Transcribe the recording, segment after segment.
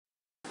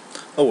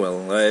Oh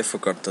well, I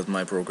forgot that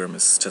my program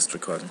is just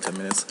recording 10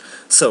 minutes.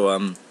 So,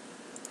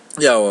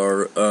 yeah,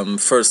 our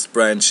first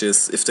branch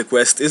is if the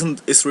quest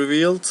isn't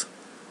revealed,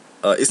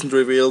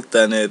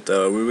 then it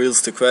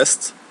reveals the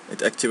quest. It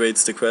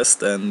activates the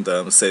quest and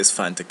says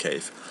find the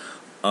cave.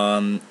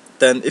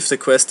 Then, if the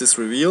quest is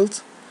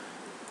revealed,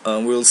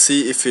 we'll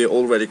see if we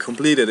already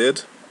completed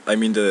it. I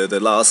mean the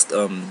last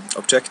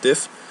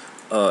objective.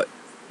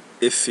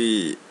 If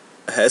he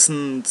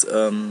hasn't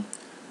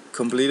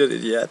completed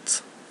it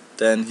yet,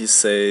 then he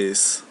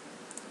says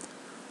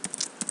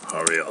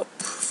hurry up,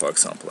 for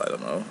example, I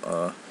don't know.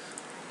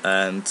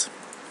 And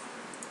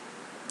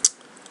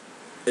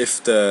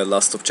if the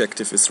last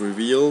objective is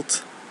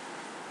revealed,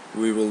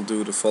 we will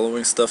do the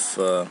following stuff.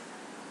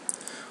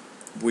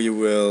 We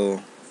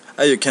will.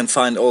 You can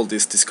find all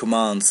these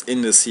commands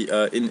in the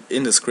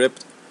in the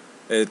script.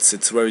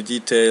 It's very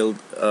detailed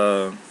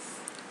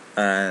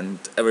and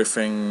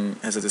everything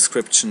has a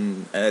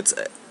description. And it's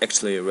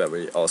actually a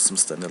very awesome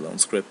standalone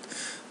script.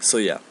 So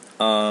yeah.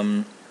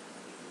 Then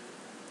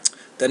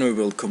we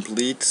will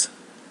complete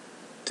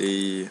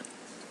the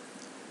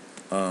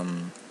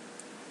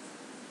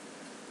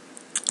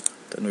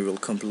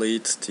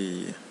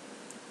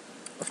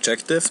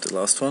objective, the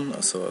last one,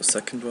 also a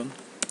second one.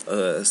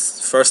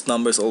 First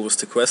number is always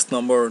the quest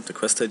number, the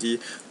quest ID.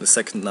 The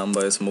second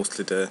number is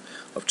mostly the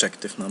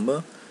objective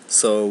number.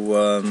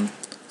 So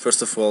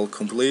first of all,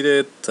 complete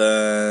it,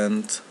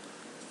 and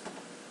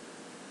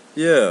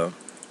yeah,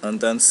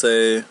 and then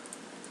say,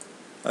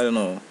 I don't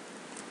know,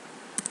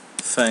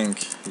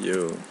 thank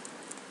you,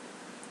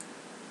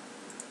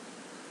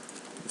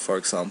 for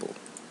example.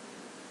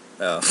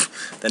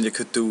 Then you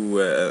could do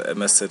a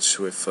message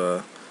with,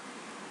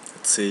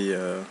 let's see.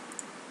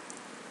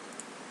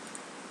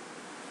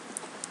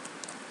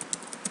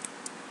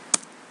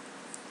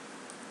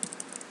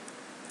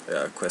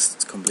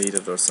 Quest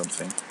completed or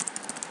something,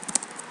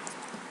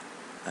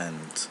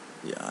 and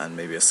yeah, and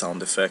maybe a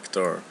sound effect,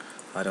 or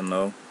I don't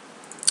know.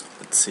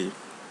 Let's see.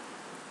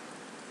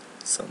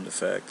 Sound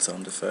effect.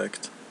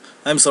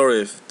 I'm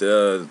sorry if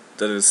that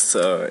is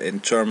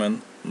in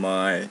German,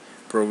 my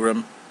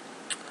program,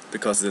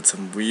 because it's a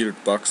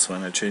weird box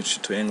when I changed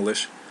it to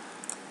English.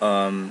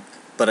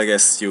 But I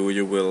guess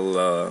you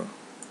will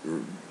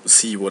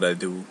see what I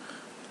do.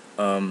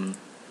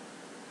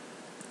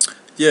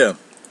 Yeah.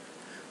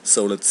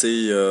 So let's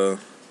see.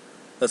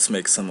 Let's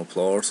make some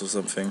applause or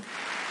something.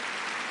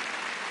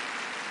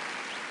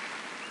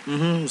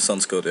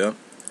 Sounds good, yeah.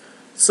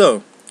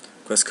 So,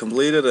 quest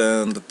completed,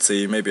 and let's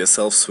see, maybe a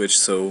self switch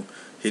so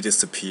he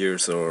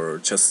disappears or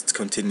just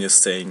continues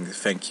saying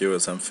thank you or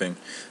something.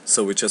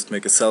 So we just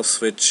make a self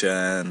switch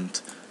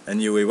and a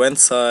new event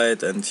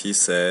site, and he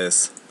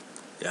says,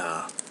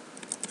 yeah,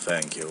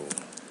 thank you.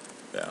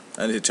 Yeah,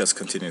 and he just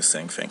continues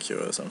saying thank you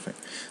or something.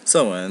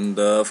 So, and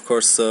of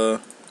course,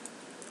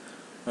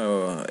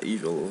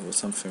 evil or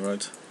something,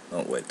 right?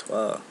 Oh, wait,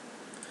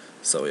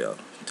 So, yeah,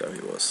 there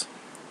he was.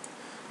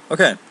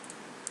 Okay,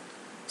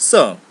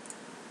 so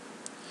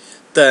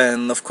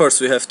then of course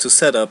we have to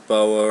set up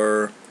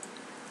our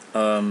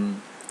our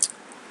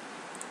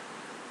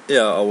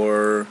yeah,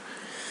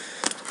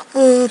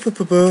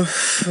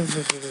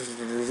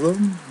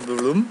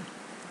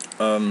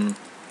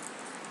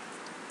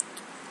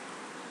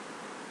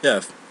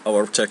 our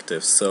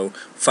objectives. So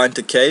find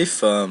the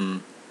cave.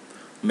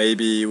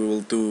 Maybe we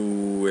will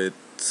do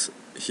it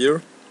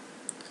here.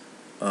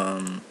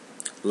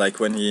 Like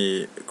when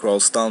he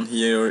crawls down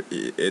here,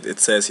 it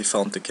says he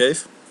found the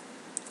cave.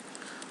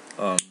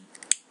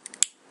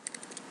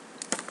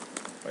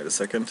 Wait a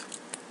second.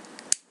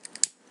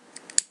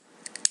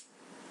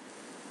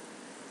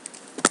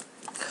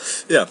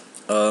 Yeah,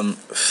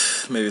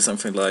 maybe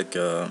something like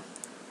how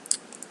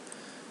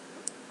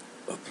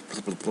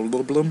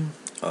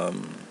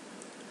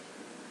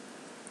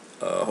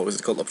is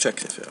it called?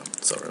 Objective. Yeah,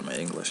 sorry, my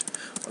English.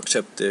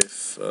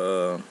 Objective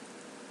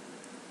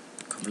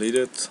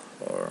completed,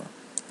 or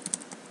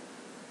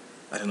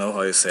I don't know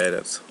how you say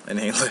that in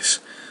English.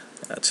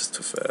 Just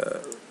with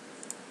a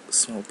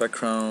small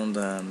background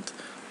and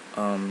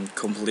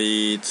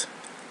complete.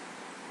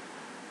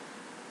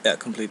 Yeah,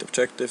 complete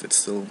objective. It's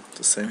still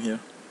the same here.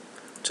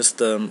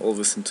 Just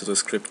always into the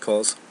script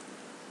calls.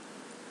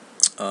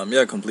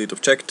 Yeah, complete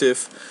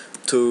objective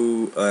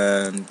 2,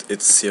 and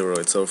it's 0.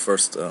 It's our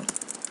first.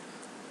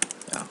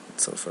 Yeah,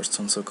 it's our first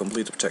one. So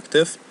complete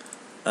objective,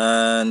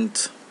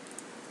 and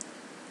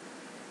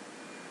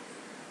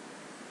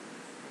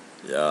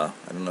yeah,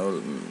 I don't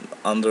know,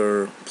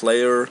 under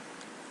player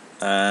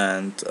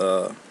and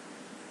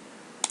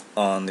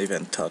on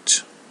event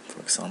touch, for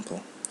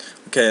example.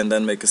 Okay, and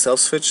then make a self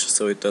switch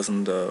so it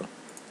doesn't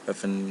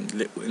have an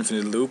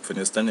infinite loop when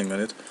you're standing on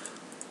it.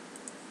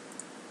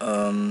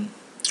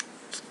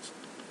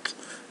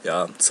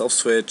 Yeah, self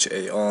switch,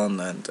 A on,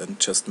 and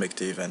just make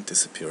the event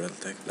disappear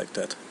like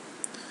that.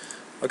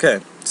 Okay,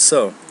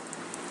 so.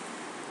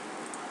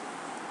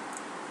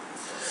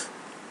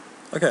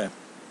 Okay.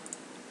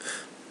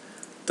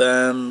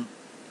 Then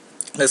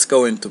let's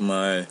go into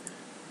my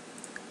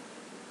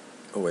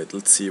Oh wait,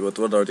 let's see, what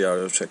are the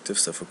other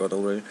objectives? I forgot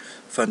already.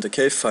 Find the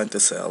cave, find the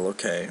cell,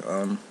 okay.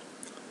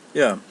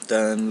 Yeah,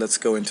 then let's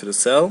go into the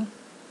cell.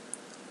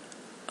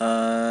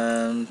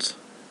 And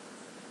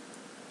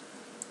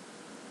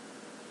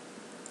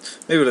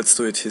maybe let's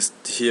do it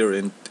here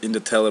in the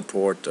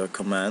teleport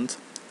command.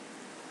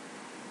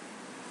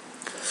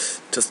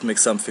 Just make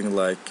something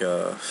like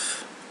go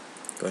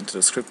into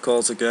the script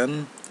calls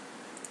again.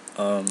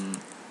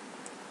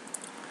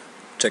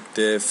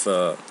 Objective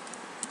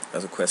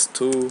as a quest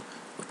 2,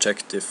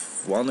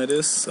 objective 1 it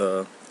is,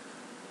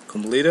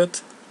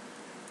 completed.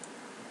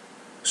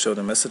 Show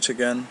the message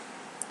again,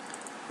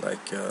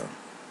 like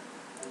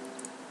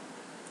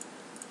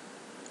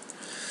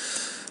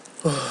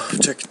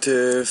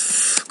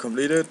objective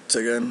completed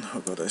again. Oh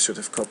god, I should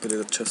have copied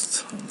it,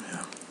 just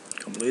yeah,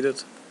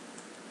 completed.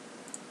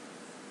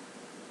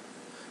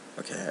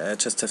 Okay, I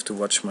just have to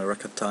watch my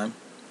record time.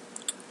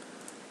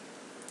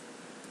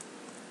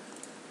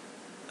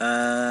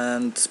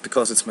 And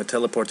because it's my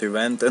teleport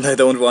event and I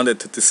don't want it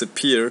to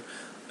disappear,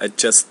 I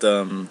just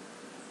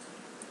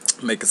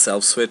make a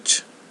self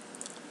switch.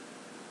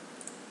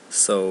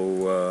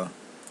 So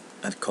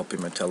and copy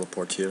my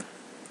teleport here.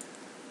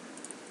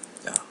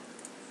 Yeah.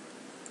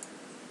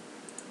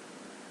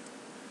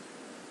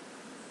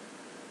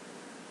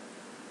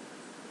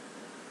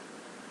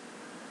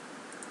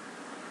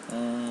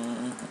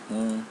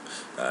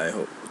 I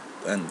hope,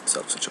 and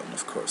self switch on,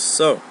 of course.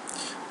 So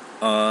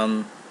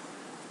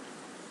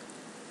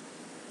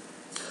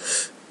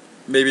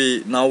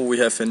maybe now we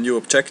have a new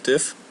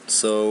objective,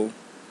 so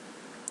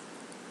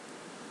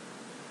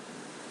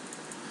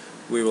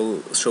we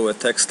will show a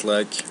text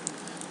like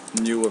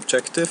new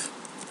objective.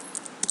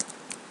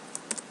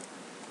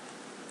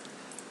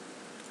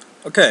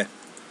 Okay,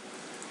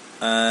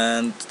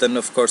 and then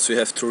of course we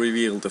have to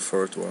reveal the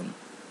third one.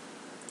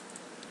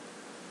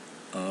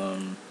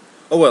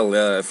 Oh well,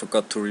 yeah, I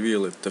forgot to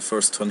reveal it, the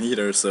first one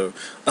either, so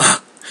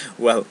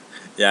well,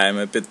 yeah, I'm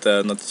a bit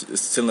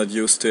still not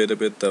used to it a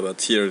bit, but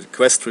here,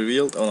 quest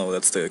revealed. Oh no,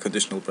 that's the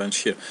conditional branch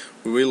here.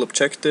 Reveal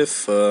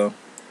objective. Oh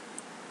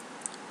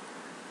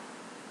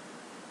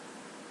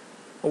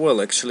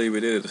well, actually we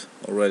did it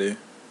already.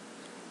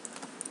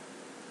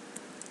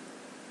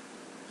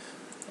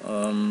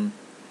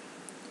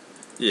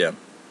 Yeah,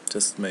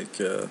 just make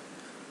a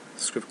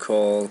script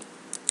call,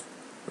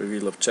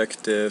 reveal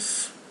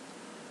objective,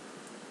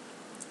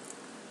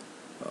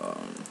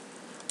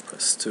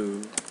 press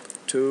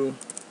 2,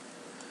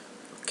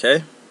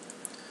 okay.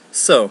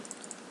 So,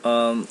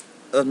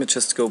 let me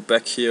just go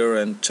back here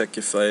and check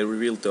if I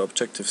revealed the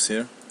objectives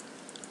here.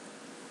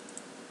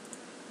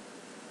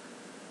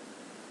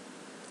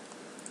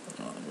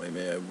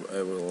 Maybe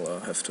I will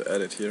have to add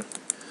it here.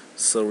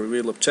 So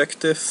reveal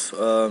objective.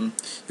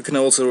 You can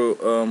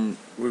also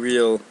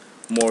reveal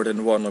more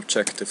than one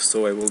objective.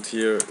 So I will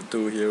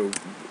do here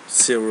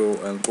 0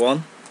 and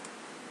 1.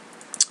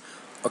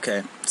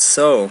 Okay.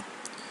 So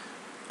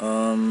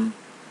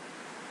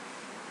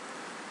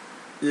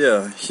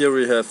yeah, here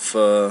we have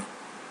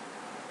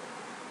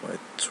wait,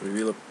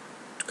 reveal a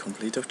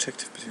complete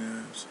objective.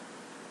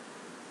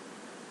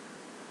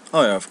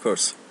 Oh yeah, of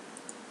course.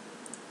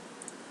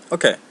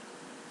 Okay.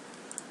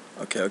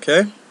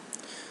 Okay.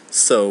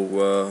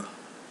 So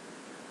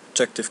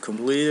objective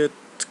completed,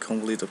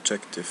 complete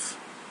objective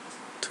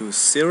to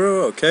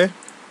 0, okay.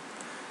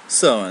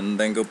 So, and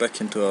then go back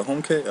into our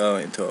home cave,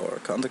 into our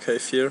counter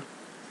cave here,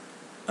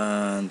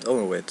 and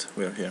oh wait,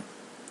 we are here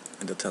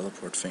in the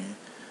teleport thingy.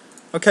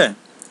 Okay,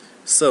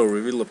 so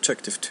reveal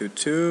objective to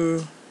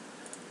 2,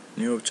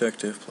 new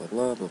objective, blah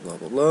blah blah blah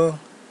blah blah,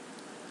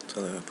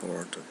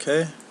 teleport,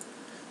 okay.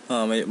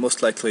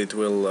 Most likely it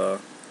will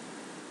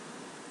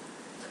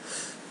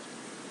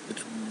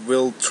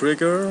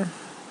trigger.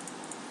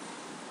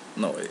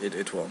 No,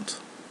 it won't.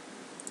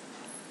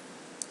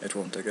 It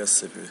won't, I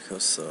guess,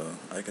 because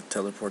I get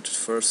teleported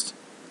first.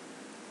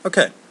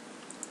 Okay.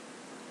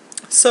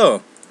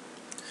 So,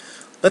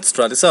 let's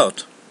try this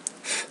out.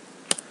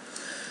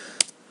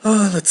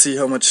 Let's see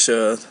how much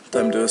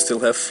time do I still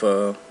have.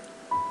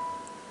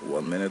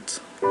 1 minute.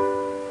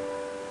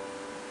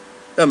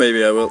 Yeah,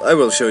 maybe I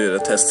will show you the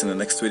test in the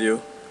next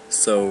video.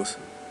 So,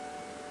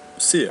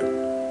 see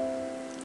ya.